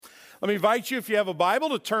Let me invite you, if you have a Bible,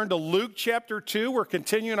 to turn to Luke chapter 2. We're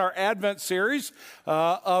continuing our Advent series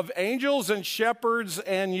of angels and shepherds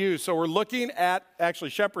and you. So we're looking at, actually,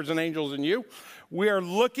 shepherds and angels and you. We are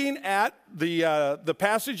looking at the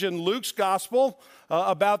passage in Luke's gospel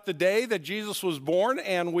about the day that Jesus was born,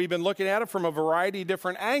 and we've been looking at it from a variety of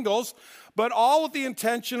different angles, but all with the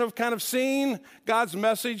intention of kind of seeing God's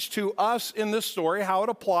message to us in this story, how it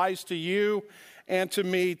applies to you and to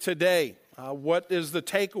me today. What is the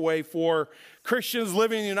takeaway for Christians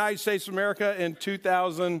living in the United States of America in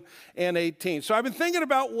 2018? So I've been thinking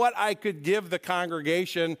about what I could give the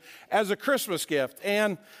congregation as a Christmas gift.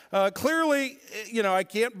 And clearly, I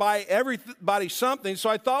can't buy everybody something. So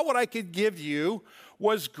I thought what I could give you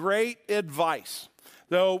was great advice.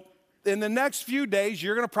 Though in the next few days,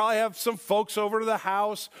 you're going to probably have some folks over to the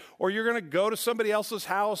house, or you're going to go to somebody else's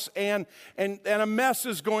house, and a mess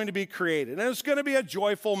is going to be created. And it's going to be a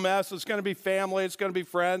joyful mess. It's going to be family. It's going to be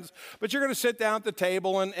friends. But you're going to sit down at the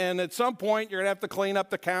table, and at some point, you're going to have to clean up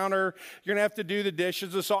the counter. You're going to have to do the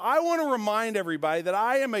dishes. And so I want to remind everybody that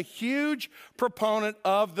I am a huge proponent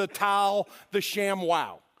of the towel, the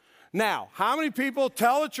ShamWow. Now, how many people,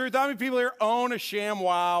 tell the truth, how many people here own a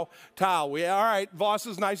ShamWow towel? All right, Voss,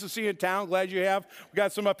 is nice to see you in town. Glad you have. We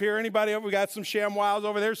got some up here. Anybody over? We got some ShamWows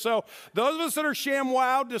over there. So those of us that are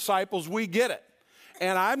ShamWow disciples, we get it.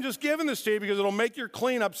 And I'm just giving this to you because it'll make your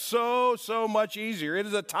cleanup so much easier. It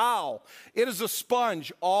is a towel. It is a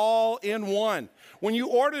sponge all in one. When you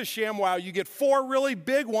order the ShamWow, you get 4 really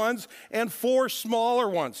big ones and 4 smaller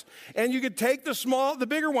ones. And you can take the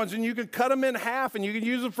bigger ones, and you can cut them in half, and you can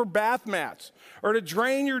use them for bath mats or to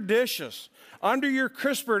drain your dishes, under your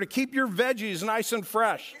crisper to keep your veggies nice and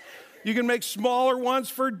fresh. You can make smaller ones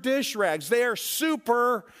for dish rags. They are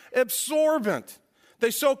super absorbent. They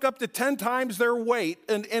soak up to 10 times their weight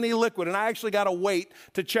in any liquid. And I actually got a weight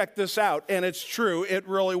to check this out. And it's true. It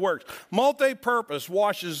really works. Multi-purpose,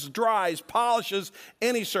 washes, dries, polishes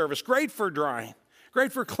any surface. Great for drying.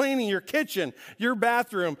 Great for cleaning your kitchen, your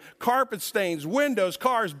bathroom, carpet stains, windows,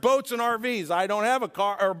 cars, boats, and RVs. I don't have a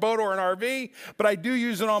car or a boat or an RV, but I do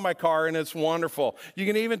use it on my car, and it's wonderful. You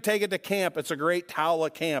can even take it to camp. It's a great towel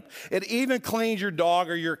at camp. It even cleans your dog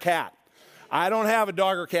or your cat. I don't have a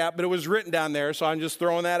dog or cat, but it was written down there, so I'm just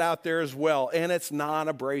throwing that out there as well. And it's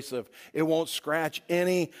non-abrasive. It won't scratch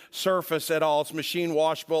any surface at all. It's machine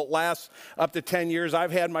washable. It lasts up to 10 years.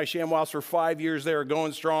 I've had my ShamWows for 5 years. They're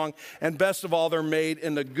going strong. And best of all, they're made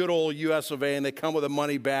in the good old US of A, and they come with a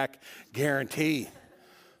money-back guarantee.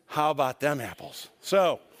 How about them apples?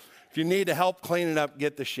 So if you need to help clean it up,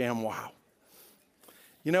 get the ShamWow.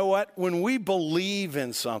 You know what? When we believe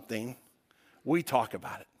in something, we talk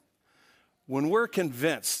about it. When we're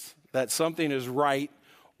convinced that something is right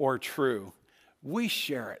or true, we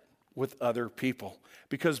share it with other people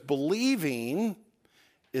because believing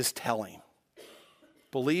is telling.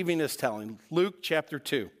 Believing is telling. Luke chapter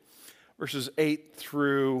 2, verses 8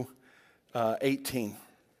 through 18.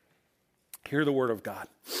 Hear the word of God.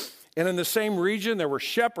 And in the same region, there were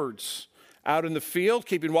shepherds out in the field,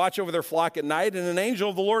 keeping watch over their flock at night, and an angel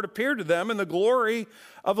of the Lord appeared to them, and the glory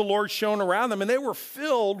of the Lord shone around them, and they were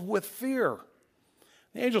filled with fear.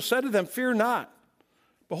 The angel said to them, "Fear not.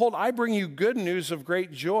 Behold, I bring you good news of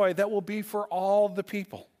great joy that will be for all the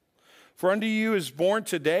people. For unto you is born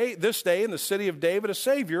this day in the city of David, a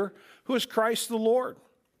Savior, who is Christ the Lord.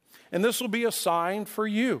 And this will be a sign for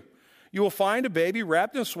you. You will find a baby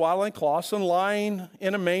wrapped in swaddling cloths and lying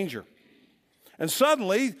in a manger." And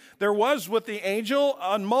suddenly there was with the angel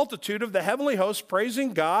a multitude of the heavenly hosts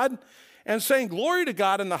praising God and saying, "Glory to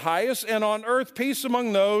God in the highest, and on earth peace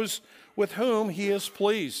among those with whom he is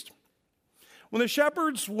pleased." When the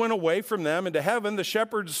shepherds went away from them into heaven, when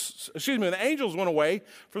the angels went away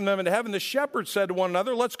from them into heaven, the shepherds said to one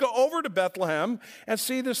another, "Let's go over to Bethlehem and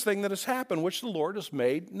see this thing that has happened, which the Lord has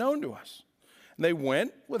made known to us." And they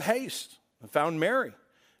went with haste and found Mary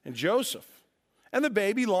and Joseph and the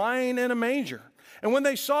baby lying in a manger. And when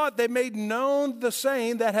they saw it, they made known the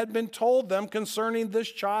saying that had been told them concerning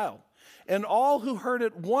this child. And all who heard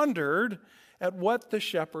it wondered at what the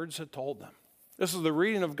shepherds had told them. This is the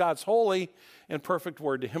reading of God's holy and perfect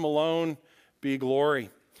word. To him alone be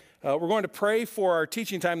glory. We're going to pray for our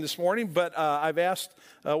teaching time this morning, but I've asked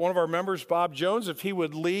one of our members, Bob Jones, if he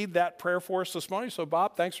would lead that prayer for us this morning. So,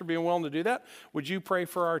 Bob, thanks for being willing to do that. Would you pray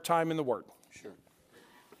for our time in the Word? Sure.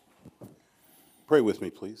 Pray with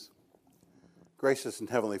me, please. Gracious and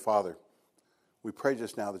Heavenly Father, we pray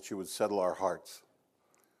just now that you would settle our hearts,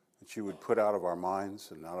 that you would put out of our minds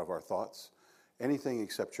and out of our thoughts anything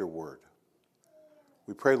except your word.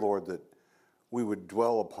 We pray, Lord, that we would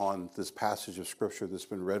dwell upon this passage of Scripture that's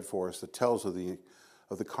been read for us that tells of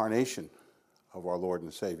the carnation of our Lord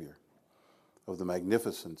and Savior. of the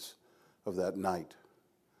magnificence of that night,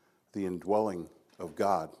 the indwelling of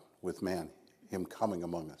God with man, him coming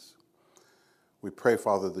among us. We pray,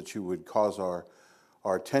 Father, that you would cause our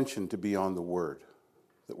attention to be on the word,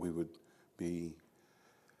 that we would be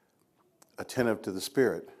attentive to the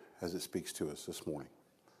Spirit as it speaks to us this morning.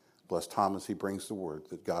 Bless Tom as he brings the word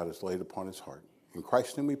that God has laid upon his heart. In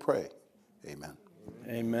Christ's name we pray. Amen.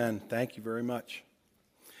 Amen. Thank you very much.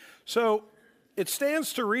 So it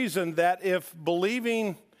stands to reason that if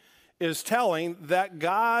believing is telling, that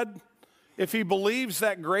God, if he believes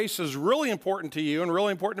that grace is really important to you and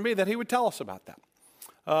really important to me, that he would tell us about that.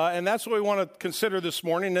 And that's what we want to consider this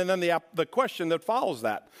morning, and then the question that follows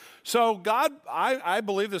that. So God, I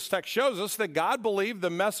believe this text shows us that God believed the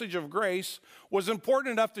message of grace was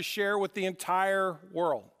important enough to share with the entire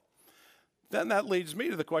world. Then that leads me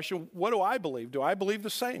to the question, what do I believe? Do I believe the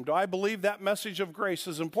same? Do I believe that message of grace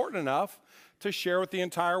is important enough to share with the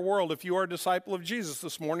entire world? If you are a disciple of Jesus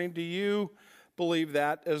this morning, do you believe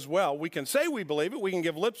that as well? We can say we believe it, we can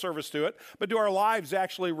give lip service to it, but do our lives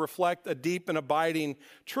actually reflect a deep and abiding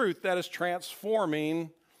truth that is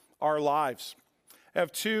transforming our lives? I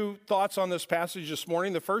have two thoughts on this passage this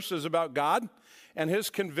morning. The first is about God and his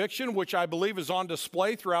conviction, which I believe is on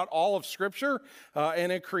display throughout all of Scripture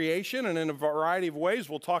and in creation and in a variety of ways.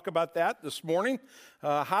 We'll talk about that this morning.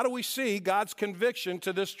 How do we see God's conviction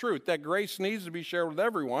to this truth, that grace needs to be shared with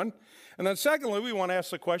everyone? And then secondly, we want to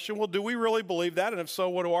ask the question, well, do we really believe that? And if so,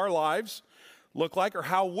 what do our lives look like, or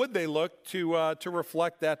how would they look to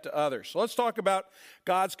reflect that to others? So let's talk about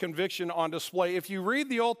God's conviction on display. If you read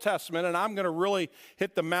the Old Testament, and I'm going to really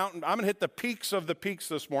hit the mountain, I'm going to hit the peaks of the peaks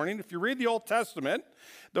this morning. If you read the Old Testament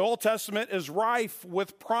is rife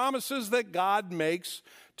with promises that God makes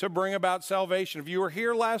to bring about salvation. If you were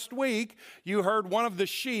here last week, you heard one of the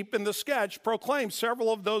sheep in the sketch proclaim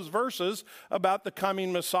several of those verses about the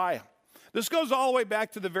coming Messiah. This goes all the way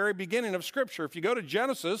back to the very beginning of Scripture. If you go to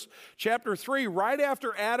Genesis chapter 3, right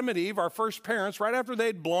after Adam and Eve, our first parents, right after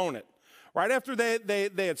they'd blown it, right after they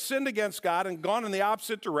had sinned against God and gone in the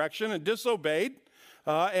opposite direction and disobeyed,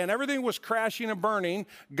 and everything was crashing and burning,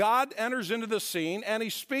 God enters into the scene and he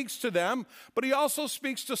speaks to them, but he also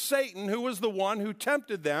speaks to Satan, who was the one who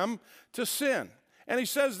tempted them to sin. And he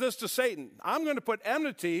says this to Satan, I'm going to put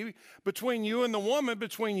enmity between you and the woman,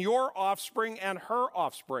 between your offspring and her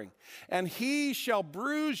offspring. And he shall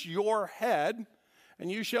bruise your head, and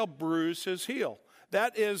you shall bruise his heel.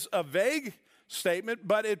 That is a vague statement,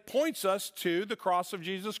 but it points us to the cross of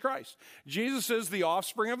Jesus Christ. Jesus is the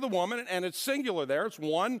offspring of the woman, and it's singular there. It's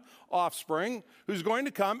one offspring who's going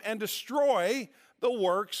to come and destroy the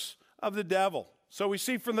works of the devil. So we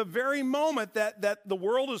see from the very moment that the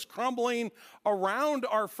world is crumbling around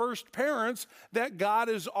our first parents, that God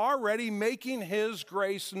is already making his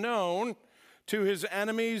grace known to his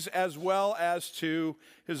enemies as well as to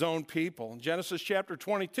his own people. In Genesis chapter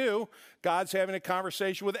 22, God's having a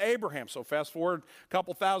conversation with Abraham. So fast forward a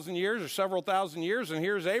couple thousand years or several thousand years, and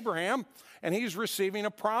here's Abraham, and he's receiving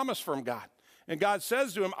a promise from God. And God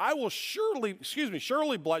says to him, I will surely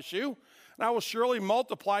bless you, and I will surely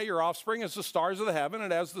multiply your offspring as the stars of the heaven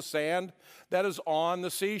and as the sand that is on the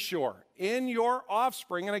seashore. In your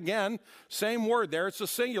offspring, and again, same word there, it's a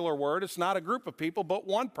singular word, it's not a group of people, but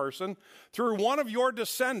one person. Through one of your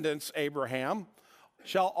descendants, Abraham,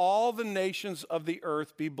 shall all the nations of the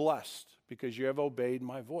earth be blessed, because you have obeyed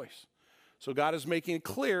my voice. So God is making it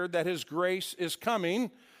clear that his grace is coming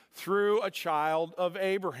through a child of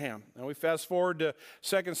Abraham. Now we fast forward to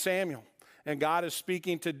 2 Samuel. And God is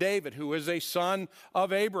speaking to David, who is a son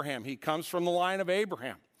of Abraham. He comes from the line of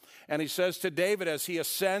Abraham. And he says to David as he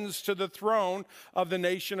ascends to the throne of the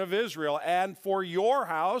nation of Israel, and for your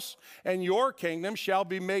house and your kingdom shall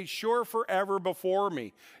be made sure forever before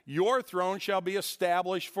me. Your throne shall be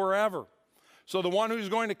established forever. So the one who's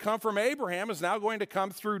going to come from Abraham is now going to come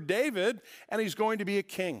through David, and he's going to be a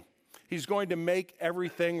king. He's going to make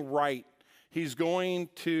everything right. He's going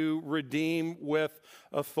to redeem with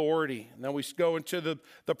authority. And then we go into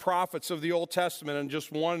the prophets of the Old Testament, and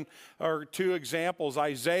just one or two examples.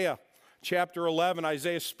 Isaiah chapter 11,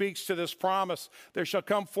 Isaiah speaks to this promise. There shall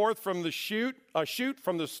come forth from a shoot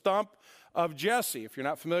from the stump of Jesse. If you're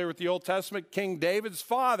not familiar with the Old Testament, King David's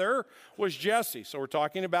father was Jesse. So we're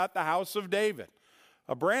talking about the house of David.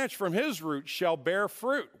 A branch from his root shall bear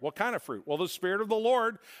fruit. What kind of fruit? Well, the Spirit of the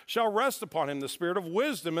Lord shall rest upon him, the Spirit of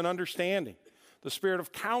wisdom and understanding, the Spirit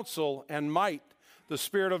of counsel and might, the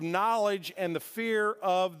Spirit of knowledge and the fear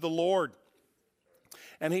of the Lord.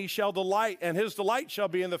 And he shall delight, and his delight shall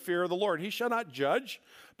be in the fear of the Lord. He shall not judge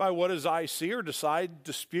by what his eyes see, or decide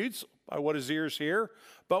disputes by what his ears hear,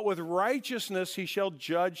 but with righteousness he shall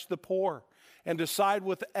judge the poor, and decide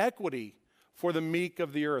with equity for the meek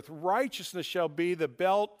of the earth. Righteousness shall be the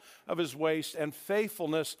belt of his waist, and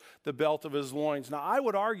faithfulness the belt of his loins. Now, I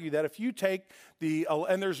would argue that if you take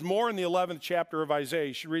and there's more in the 11th chapter of Isaiah.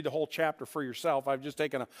 You should read the whole chapter for yourself. I've just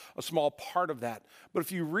taken a small part of that. But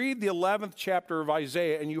if you read the 11th chapter of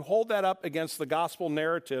Isaiah and you hold that up against the gospel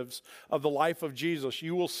narratives of the life of Jesus,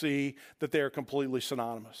 you will see that they are completely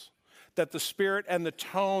synonymous. That the spirit and the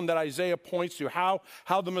tone that Isaiah points to, how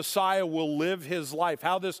the Messiah will live his life,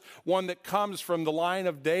 how this one that comes from the line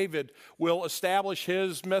of David will establish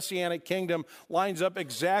his messianic kingdom, lines up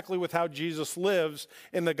exactly with how Jesus lives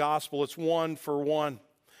in the gospel. It's one for one.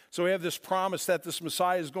 So we have this promise that this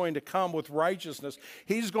Messiah is going to come with righteousness.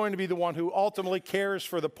 He's going to be the one who ultimately cares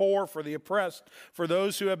for the poor, for the oppressed, for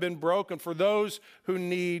those who have been broken, for those who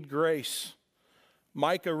need grace.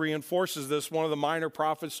 Micah reinforces this, one of the minor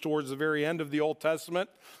prophets towards the very end of the Old Testament.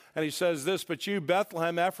 And he says this, "But you,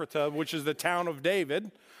 Bethlehem Ephrathah, which is the town of David,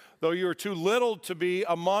 though you are too little to be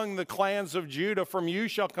among the clans of Judah, from you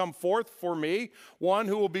shall come forth for me one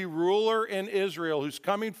who will be ruler in Israel, whose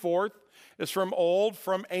coming forth is from old,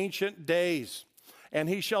 from ancient days. And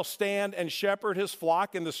he shall stand and shepherd his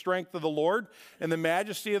flock in the strength of the Lord, and the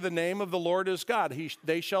majesty of the name of the Lord is God.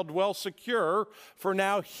 They shall dwell secure, for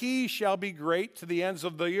now he shall be great to the ends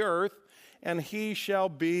of the earth, and he shall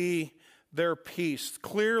be their peace."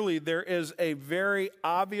 Clearly, there is a very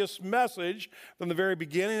obvious message from the very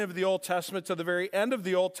beginning of the Old Testament to the very end of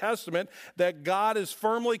the Old Testament that God is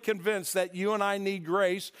firmly convinced that you and I need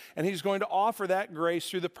grace, and he's going to offer that grace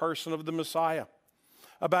through the person of the Messiah.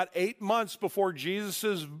 About 8 months before Jesus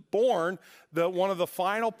is born, one of the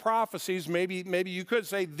final prophecies, maybe you could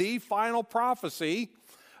say the final prophecy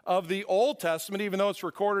of the Old Testament, even though it's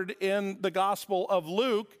recorded in the Gospel of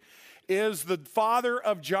Luke, is the father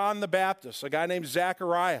of John the Baptist, a guy named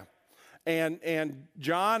Zechariah. And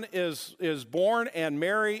John is born, and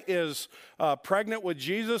Mary is pregnant with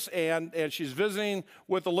Jesus, and she's visiting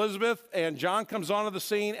with Elizabeth, and John comes onto the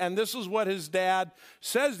scene, and this is what his dad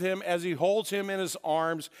says to him as he holds him in his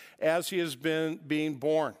arms as he has been being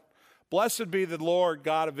born. "Blessed be the Lord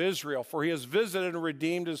God of Israel, for he has visited and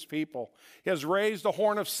redeemed his people. He has raised a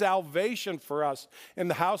horn of salvation for us in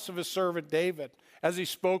the house of his servant David, as he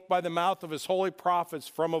spoke by the mouth of his holy prophets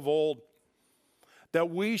from of old, that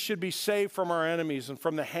we should be saved from our enemies and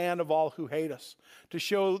from the hand of all who hate us, to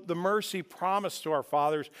show the mercy promised to our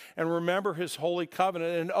fathers and remember his holy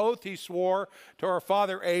covenant, an oath he swore to our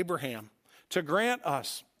father Abraham, to grant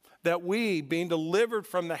us that we, being delivered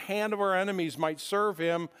from the hand of our enemies, might serve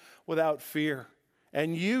him without fear.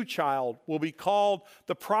 And you, child, will be called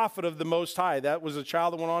the prophet of the Most High." That was a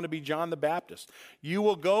child that went on to be John the Baptist. "You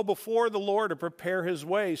will go before the Lord to prepare his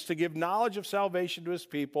ways, to give knowledge of salvation to his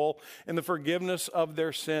people and the forgiveness of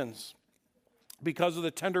their sins, because of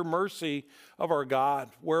the tender mercy of our God,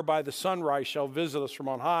 whereby the sunrise shall visit us from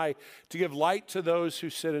on high, to give light to those who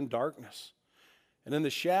sit in darkness and in the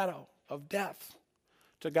shadow of death,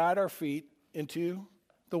 to guide our feet into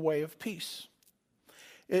the way of peace."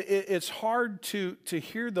 It's hard to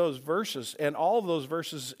hear those verses and all of those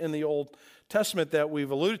verses in the Old Testament that we've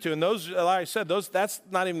alluded to. And those, like I said, that's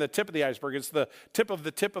not even the tip of the iceberg. It's the tip of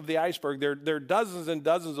the iceberg. There are dozens and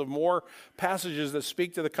dozens of more passages that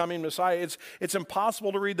speak to the coming Messiah. It's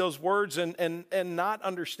impossible to read those words and not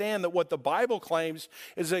understand that what the Bible claims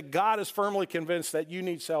is that God is firmly convinced that you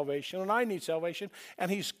need salvation and I need salvation, and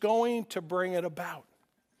he's going to bring it about.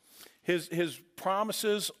 His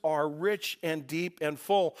promises are rich and deep and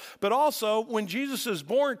full. But also, when Jesus is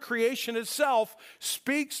born, creation itself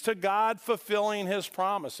speaks to God fulfilling his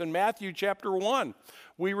promise. In Matthew chapter 1,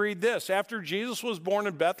 we read this: "After Jesus was born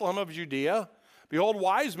in Bethlehem of Judea, behold,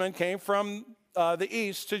 wise men came from the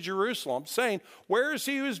east to Jerusalem, saying, 'Where is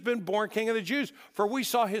he who has been born King of the Jews? For we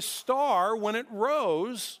saw his star when it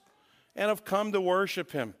rose and have come to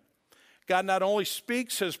worship him.'" God not only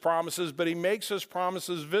speaks his promises, but he makes his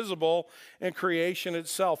promises visible in creation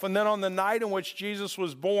itself. And then on the night in which Jesus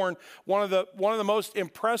was born, one of the most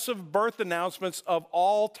impressive birth announcements of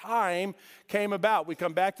all time came about. We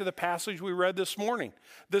come back to the passage we read this morning.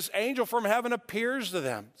 This angel from heaven appears to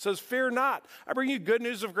them, says, "Fear not, I bring you good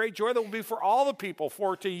news of great joy that will be for all the people.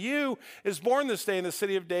 For to you is born this day in the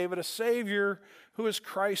city of David a Savior, who is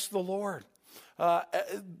Christ the Lord."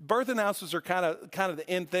 birth announcements are kind of the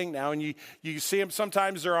in thing now, and you see them.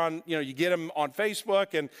 Sometimes they're on, you get them on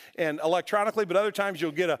Facebook and electronically, but other times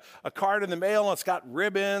you'll get a card in the mail, and it's got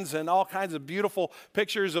ribbons and all kinds of beautiful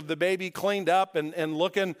pictures of the baby cleaned up and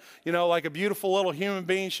looking, like a beautiful little human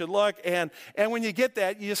being should look. And when you get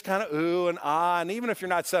that, you just kind of ooh and ah, and even if you're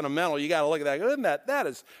not sentimental, you got to look at that. Isn't that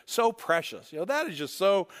is so precious? That is just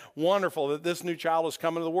so wonderful that this new child is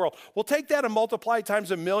coming to the world. Well, take that and multiply it times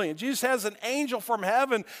 1,000,000. Jesus has an angel from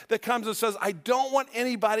heaven that comes and says, I don't want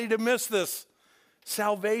anybody to miss this.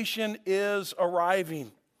 Salvation is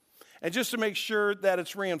arriving. And just to make sure that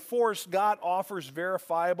it's reinforced, God offers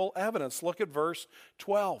verifiable evidence. Look at verse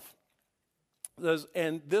 12. It says,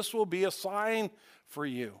 and this will be a sign for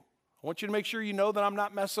you. I want you to make sure you know that I'm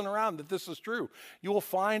not messing around, that this is true. You will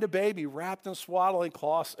find a baby wrapped in swaddling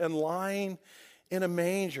cloths and lying in a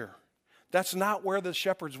manger. That's not where the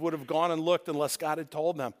shepherds would have gone and looked unless God had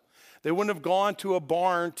told them. They wouldn't have gone to a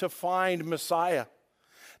barn to find Messiah.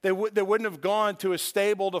 They wouldn't have gone to a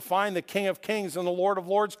stable to find the King of Kings and the Lord of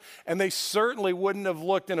Lords, and they certainly wouldn't have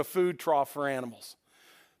looked in a food trough for animals.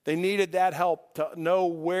 They needed that help to know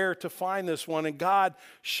where to find this one, and God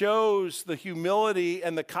shows the humility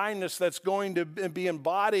and the kindness that's going to be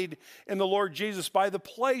embodied in the Lord Jesus by the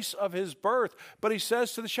place of his birth. But he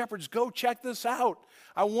says to the shepherds, go check this out.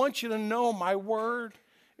 I want you to know my word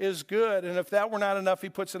is good. And if that were not enough, he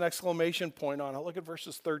puts an exclamation point on it. Look at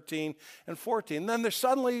verses 13 and 14. Then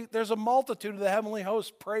there's a multitude of the heavenly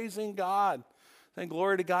host praising God. Saying,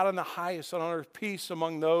 glory to God on the highest, and on earth peace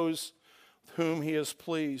among those with whom he is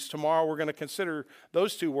pleased. Tomorrow we're going to consider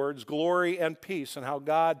those two words, glory and peace, and how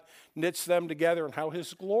God knits them together and how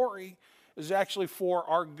his glory is actually for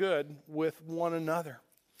our good with one another.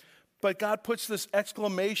 But God puts this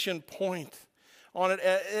exclamation point on it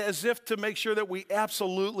as if to make sure that we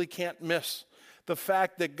absolutely can't miss the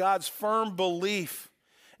fact that God's firm belief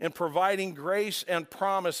in providing grace and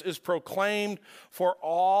promise is proclaimed for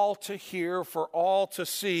all to hear, for all to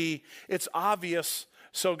see. It's obvious,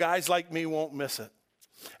 so guys like me won't miss it.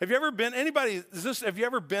 Have you ever been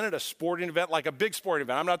at a sporting event, like a big sporting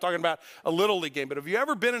event? I'm not talking about a little league game, but have you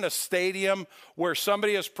ever been in a stadium where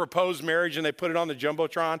somebody has proposed marriage and they put it on the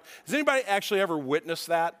Jumbotron? Has anybody actually ever witnessed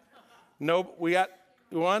that? No, we got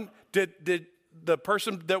one. Did the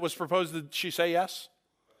person that was proposed, did she say yes?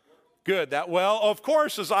 Good. Well, of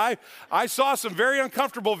course, as I saw some very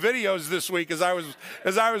uncomfortable videos this week as I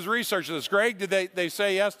was researching this. Greg, did they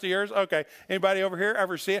say yes to yours? Okay. Anybody over here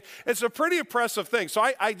ever see it? It's a pretty impressive thing. So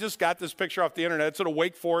I just got this picture off the internet. It's at a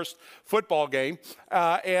Wake Forest football game,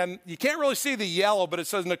 and you can't really see the yellow, but it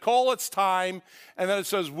says, Nicole, it's time, and then it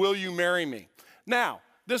says, will you marry me? Now,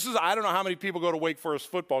 I don't know how many people go to Wake Forest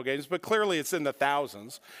football games, but clearly it's in the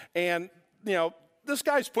thousands. And, this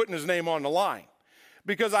guy's putting his name on the line.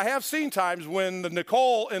 Because I have seen times when the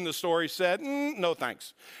Nicole in the story said, no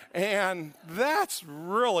thanks. And that's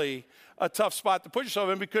really a tough spot to put yourself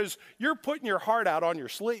in because you're putting your heart out on your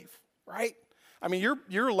sleeve, right? I mean,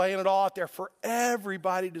 you're laying it all out there for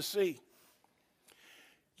everybody to see.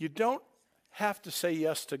 You don't have to say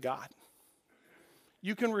yes to God.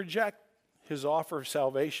 You can reject his offer of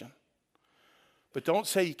salvation, but don't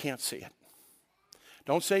say you can't see it.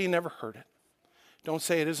 Don't say you never heard it. Don't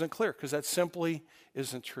say it isn't clear, because that simply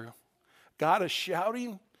isn't true. God is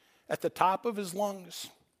shouting at the top of his lungs,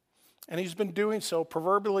 and he's been doing so,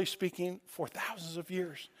 proverbially speaking, for thousands of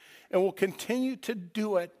years, and will continue to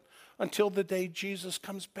do it until the day Jesus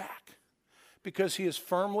comes back, because he is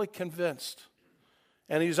firmly convinced,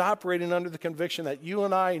 and he's operating under the conviction that you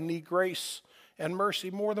and I need grace and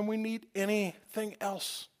mercy more than we need anything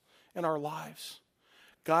else in our lives.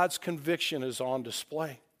 God's conviction is on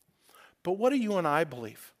display. But what do you and I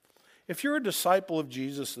believe? If you're a disciple of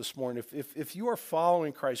Jesus this morning, if you are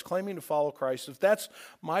following Christ, claiming to follow Christ, if that's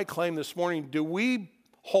my claim this morning, do we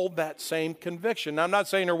hold that same conviction? Now, I'm not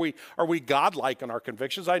saying are we God-like in our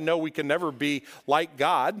convictions. I know we can never be like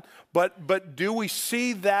God, but do we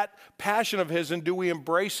see that passion of his, and do we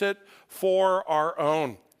embrace it for our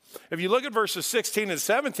own? If you look at verses 16 and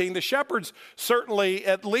 17, the shepherds certainly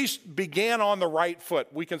at least began on the right foot.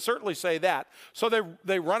 We can certainly say that. So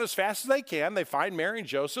they run as fast as they can. They find Mary and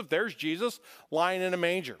Joseph. There's Jesus lying in a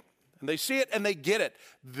manger. And they see it and they get it.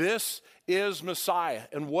 This is Messiah.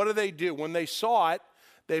 And what do? When they saw it,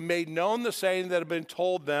 they made known the saying that had been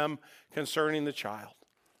told them concerning the child.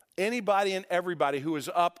 Anybody and everybody who was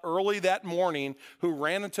up early that morning who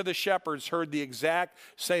ran into the shepherds heard the exact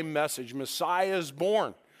same message. Messiah is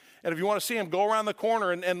born. And if you want to see him, go around the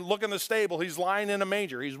corner and look in the stable. He's lying in a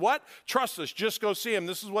manger. He's what? Trust us. Just go see him.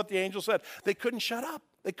 This is what the angel said. They couldn't shut up.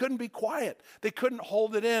 They couldn't be quiet. They couldn't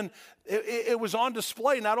hold it in. It was on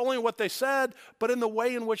display, not only in what they said, but in the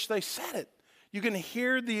way in which they said it. You can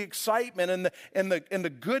hear the excitement and the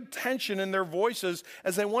good tension in their voices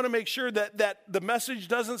as they want to make sure that the message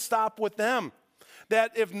doesn't stop with them.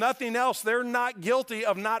 That if nothing else, they're not guilty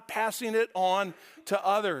of not passing it on to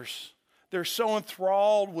others. They're so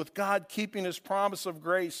enthralled with God keeping his promise of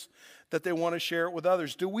grace that they want to share it with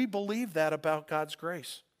others. Do we believe that about God's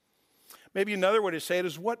grace? Maybe another way to say it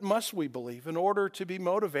is, what must we believe in order to be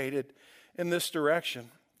motivated in this direction?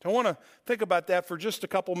 I want to think about that for just a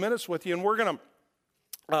couple minutes with you, and we're going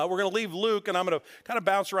to leave Luke, and I'm going to kind of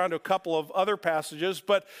bounce around to a couple of other passages.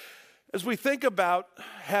 But as we think about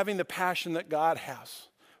having the passion that God has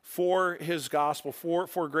for his gospel,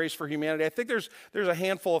 for grace for humanity, I think there's a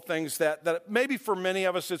handful of things that maybe for many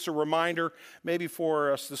of us it's a reminder, maybe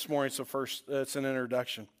for us this morning it's an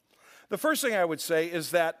introduction. The first thing I would say is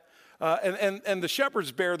that, and the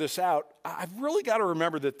shepherds bear this out, I've really got to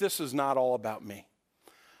remember that this is not all about me.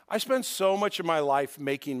 I spend so much of my life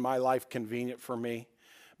making my life convenient for me,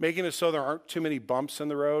 making it so there aren't too many bumps in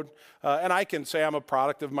the road. And I can say I'm a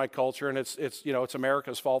product of my culture, and it's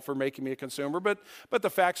America's fault for making me a consumer. But the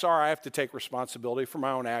facts are I have to take responsibility for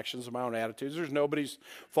my own actions and my own attitudes. There's nobody's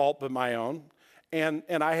fault but my own. And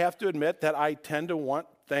I have to admit that I tend to want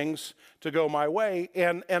things to go my way.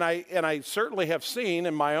 And I certainly have seen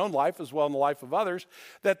in my own life, as well in the life of others,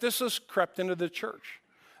 that this has crept into the church.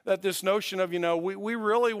 That this notion of, we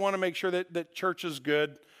really want to make sure that church is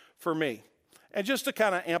good for me. And just to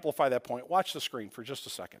kind of amplify that point, watch the screen for just a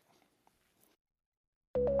second.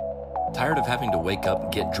 Tired of having to wake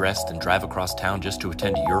up, get dressed, and drive across town just to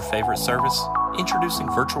attend your favorite service? Introducing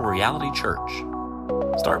Virtual Reality Church.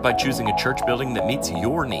 Start by choosing a church building that meets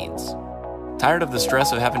your needs. Tired of the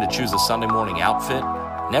stress of having to choose a Sunday morning outfit?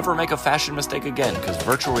 Never make a fashion mistake again, because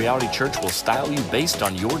Virtual Reality Church will style you based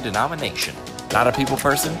on your denomination. Not a people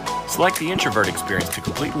person? Select the introvert experience to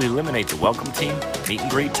completely eliminate the welcome team, meet and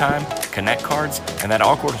greet time, connect cards, and that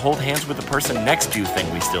awkward hold hands with the person next to you thing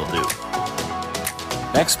we still do.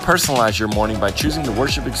 Next, personalize your morning by choosing the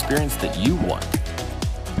worship experience that you want.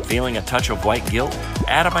 Feeling a touch of white guilt?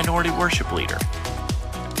 Add a minority worship leader.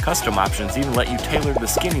 Custom options even let you tailor the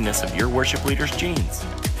skinniness of your worship leader's jeans.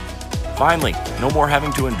 Finally, no more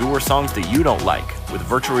having to endure songs that you don't like. With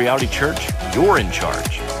Virtual Reality Church, you're in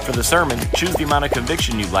charge. For the sermon, choose the amount of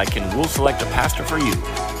conviction you like and we'll select a pastor for you.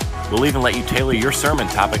 We'll even let you tailor your sermon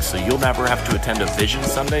topics so you'll never have to attend a Vision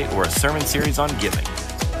Sunday or a sermon series on giving.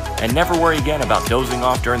 And never worry again about dozing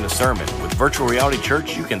off during the sermon. With Virtual Reality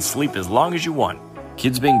Church, you can sleep as long as you want.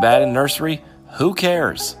 Kids being bad in nursery? Who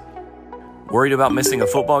cares? Worried about missing a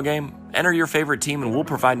football game? Enter your favorite team and we'll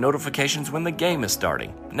provide notifications when the game is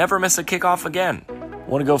starting. Never miss a kickoff again.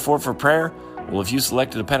 Want to go forward for prayer? Well, if you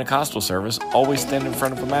selected a Pentecostal service, always stand in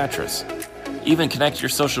front of a mattress. Even connect your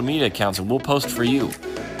social media accounts and we'll post for you.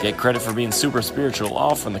 Get credit for being super spiritual,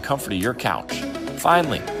 all from the comfort of your couch.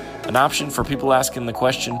 Finally, an option for people asking the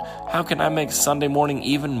question, how can I make Sunday morning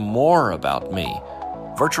even more about me?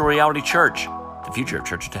 Virtual Reality Church, the future of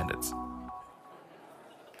church attendance.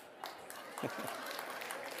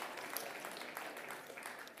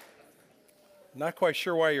 Not quite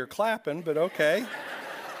sure why you're clapping, but okay.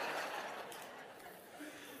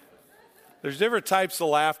 There's different types of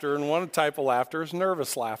laughter, and one type of laughter is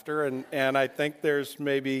nervous laughter, and I think there's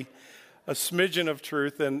maybe a smidgen of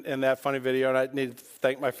truth in that funny video, and I need to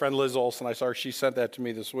thank my friend Liz Olson. I saw her, she sent that to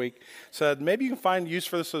me this week, said, maybe you can find use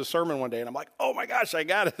for this as a sermon one day, and I'm like, oh my gosh, I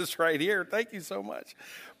got it, it's right here, thank you so much.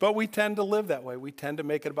 But we tend to live that way. We tend to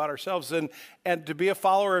make it about ourselves, and to be a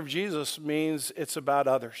follower of Jesus means it's about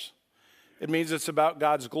others. It means it's about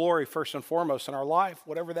God's glory first and foremost in our life,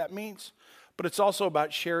 whatever that means. But it's also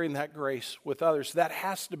about sharing that grace with others. That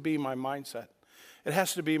has to be my mindset. It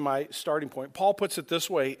has to be my starting point. Paul puts it this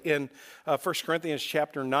way in 1 Corinthians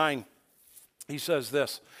chapter 9. He says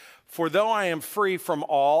this, for though I am free from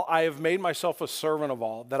all, I have made myself a servant of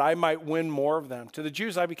all, that I might win more of them. To the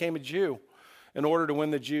Jews I became a Jew in order to win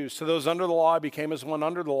the Jews. To those under the law I became as one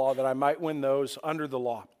under the law, that I might win those under the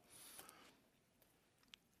law.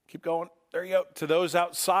 Keep going. There you go. To those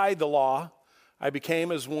outside the law, I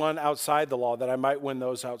became as one outside the law, that I might win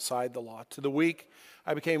those outside the law. To the weak,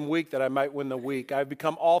 I became weak, that I might win the weak. I have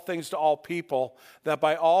become all things to all people, that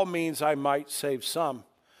by all means I might save some.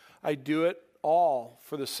 I do it all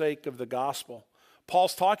for the sake of the gospel.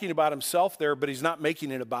 Paul's talking about himself there, but he's not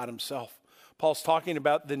making it about himself. Paul's talking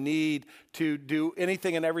about the need to do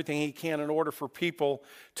anything and everything he can in order for people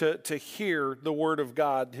to hear the word of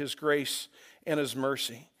God, his grace and his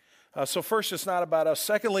mercy. So first, it's not about us.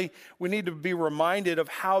 Secondly, we need to be reminded of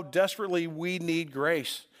how desperately we need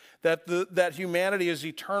grace. that humanity is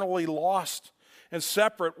eternally lost and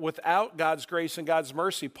separate without God's grace and God's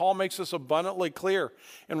mercy. Paul makes this abundantly clear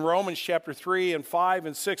in Romans chapter 3 and 5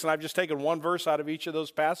 and 6, and I've just taken one verse out of each of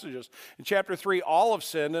those passages. In chapter 3, all have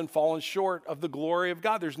sinned and fallen short of the glory of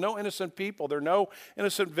God. There's no innocent people. There are no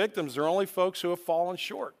innocent victims. There are only folks who have fallen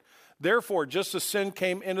short. Therefore, just as sin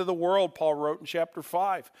came into the world, Paul wrote in chapter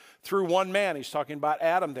 5, through one man, he's talking about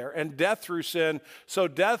Adam there, and death through sin, so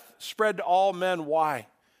death spread to all men. Why?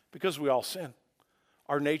 Because we all sin.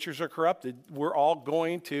 Our natures are corrupted. We're all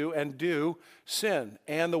going to and do sin.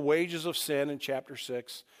 And the wages of sin in chapter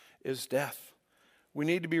 6 is death. We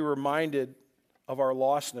need to be reminded of our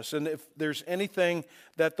lostness. And if there's anything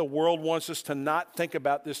that the world wants us to not think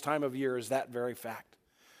about this time of year, is that very fact.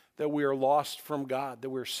 That we are lost from God, that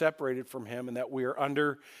we're separated from Him, and that we are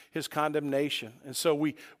under His condemnation. And so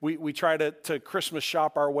we try to Christmas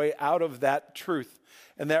shop our way out of that truth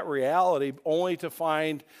and that reality, only to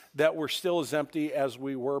find that we're still as empty as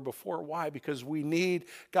we were before. Why? Because we need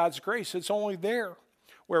God's grace. It's only there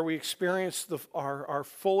where we experience our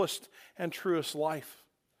fullest and truest life.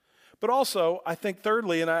 But also, I think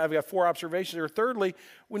thirdly, and I've got 4 observations here. Thirdly,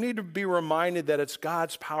 we need to be reminded that it's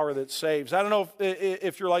God's power that saves. I don't know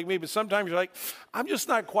if you're like me, but sometimes you're like, I'm just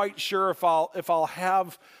not quite sure if I'll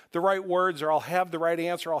have the right words, or I'll have the right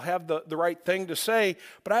answer, I'll have the right thing to say.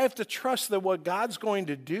 But I have to trust that what God's going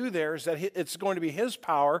to do there is that it's going to be His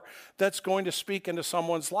power that's going to speak into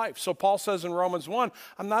someone's life. So Paul says in Romans 1,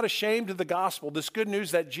 I'm not ashamed of the gospel, this good news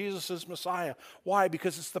that Jesus is Messiah. Why?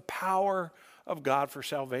 Because it's the power of God for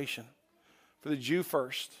salvation, for the Jew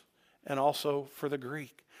first, and also for the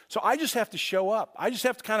Greek. So I just have to show up. I just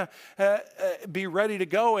have to kind of be ready to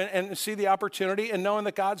go and see the opportunity and knowing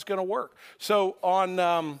that God's going to work. So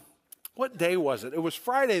on, what day was it? It was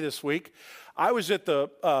Friday this week. I was at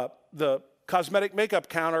the cosmetic makeup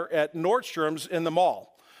counter at Nordstrom's in the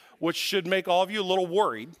mall, which should make all of you a little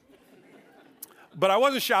worried. But I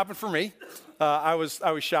wasn't shopping for me. I was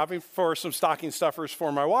shopping for some stocking stuffers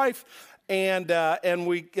for my wife. And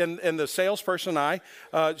the salesperson and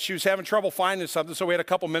I, she was having trouble finding something, so we had a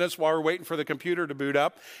couple minutes while we were waiting for the computer to boot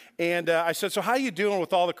up. And I said, so how you doing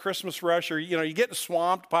with all the Christmas rush? Or, you getting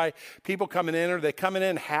swamped by people coming in? Or are they coming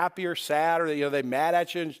in happy or sad? Or, they mad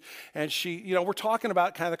at you? And she, we're talking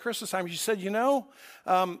about kind of the Christmas time. She said, she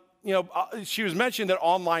was mentioning that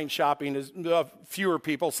online shopping is fewer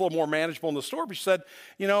people. It's a little more manageable in the store. But she said,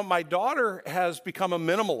 my daughter has become a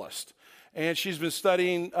minimalist. And she's been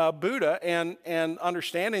studying Buddha and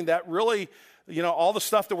understanding that really, all the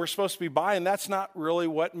stuff that we're supposed to be buying, that's not really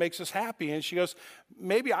what makes us happy. And she goes,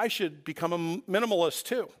 maybe I should become a minimalist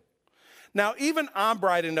too. Now, even I'm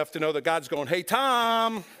bright enough to know that God's going, hey,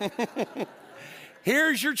 Tom,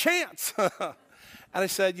 here's your chance. And I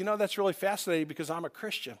said, that's really fascinating because I'm a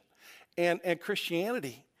Christian. And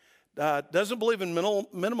Christianity doesn't believe in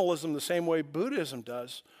minimalism the same way Buddhism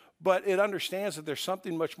does. But it understands that there's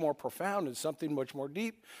something much more profound and something much more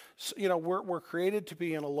deep. So, we're created to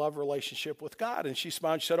be in a love relationship with God. And she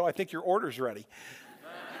smiled and she said, I think your order's ready.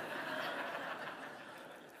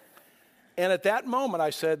 And at that moment,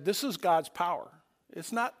 I said, this is God's power.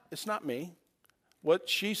 It's not me. What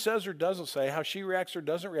she says or doesn't say, how she reacts or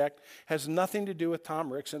doesn't react, has nothing to do with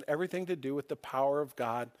Tom Ricks and everything to do with the power of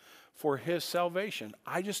God for His salvation.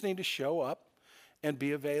 I just need to show up and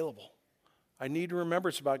be available. I need to remember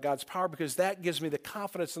it's about God's power because that gives me the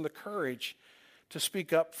confidence and the courage to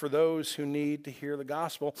speak up for those who need to hear the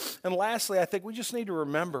gospel. And lastly, I think we just need to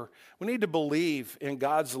remember, we need to believe in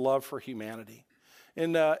God's love for humanity.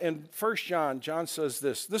 In 1 John says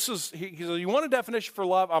this. He says, you want a definition for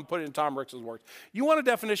love? I'm putting it in Tom Ricks' words. You want a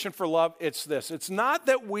definition for love? It's this. It's not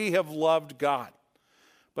that we have loved God,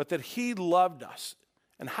 but that He loved us.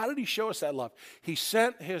 And how did He show us that love? He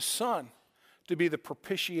sent His Son to be the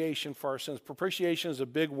propitiation for our sins. Propitiation is a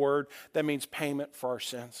big word that means payment for our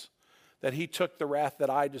sins. That He took the wrath that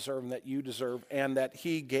I deserve and that you deserve, and that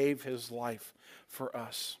He gave His life for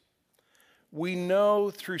us. We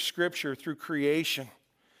know through Scripture, through creation,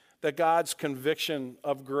 that God's conviction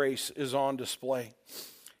of grace is on display.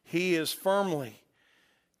 He is firmly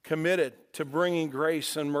committed to bringing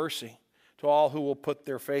grace and mercy to all who will put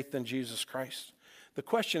their faith in Jesus Christ. The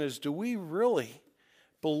question is, do we really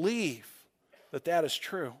believe that is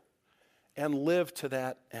true and live to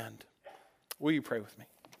that end? Will you pray with me?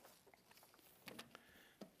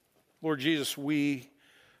 Lord Jesus, we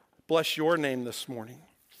bless your name this morning.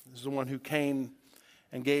 This is the one who came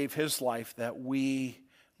and gave his life that we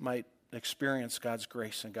might experience God's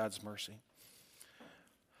grace and God's mercy.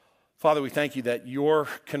 Father, we thank you that your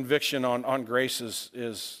conviction on grace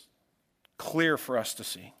is clear for us to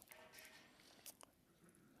see.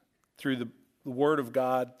 Through the Word of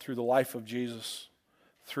God, through the life of Jesus,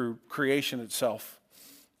 through creation itself.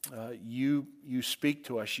 You speak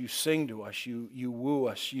to us, you sing to us, you woo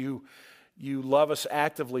us, you love us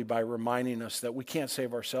actively by reminding us that we can't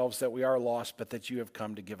save ourselves, that we are lost, but that you have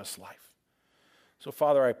come to give us life. So,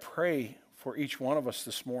 Father, I pray for each one of us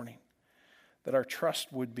this morning that our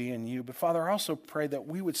trust would be in you. But, Father, I also pray that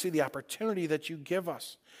we would see the opportunity that you give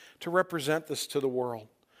us to represent this to the world,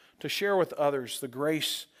 to share with others the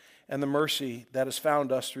grace and the mercy that has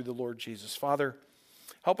found us through the Lord Jesus. Father,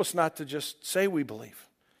 help us not to just say we believe,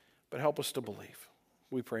 but help us to believe.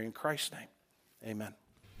 We pray in Christ's name. Amen.